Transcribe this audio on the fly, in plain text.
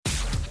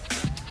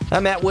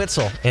I'm Matt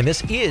Witzel, and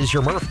this is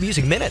your Merf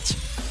Music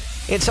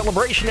Minutes. In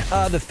celebration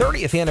of the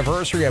 30th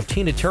anniversary of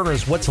Tina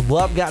Turner's What's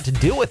Love Got to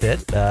Do With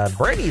It, a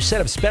brand new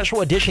set of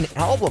special edition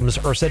albums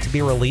are set to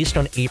be released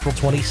on April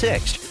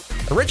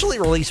 26th. Originally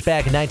released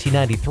back in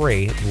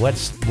 1993,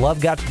 What's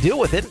Love Got to Do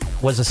With It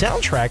was a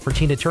soundtrack for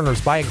Tina Turner's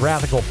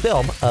biographical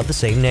film of the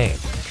same name.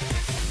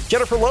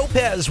 Jennifer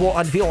Lopez will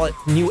unveil a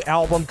new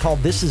album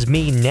called This Is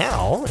Me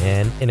Now,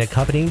 and an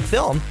accompanying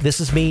film, This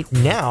Is Me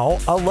Now,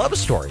 A Love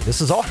Story.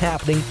 This is all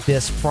happening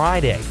this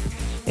Friday.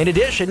 In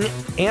addition,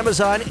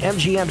 Amazon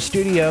MGM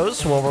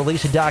Studios will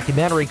release a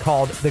documentary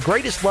called The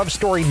Greatest Love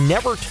Story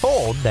Never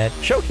Told that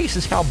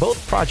showcases how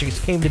both projects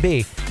came to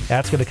be.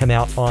 That's going to come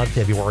out on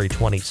February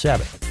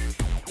 27th.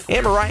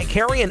 And Mariah,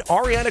 Carey, and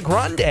Ariana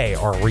Grande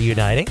are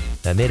reuniting.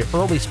 Amid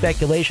early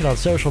speculation on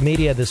social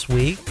media this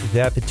week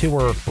that the two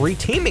are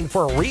re-teaming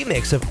for a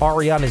remix of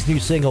Ariana's new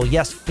single,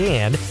 Yes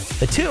And,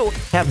 the two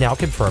have now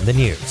confirmed the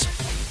news.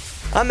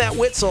 I'm Matt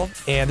Witzel,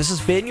 and this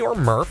has been your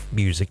Merf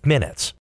Music Minutes.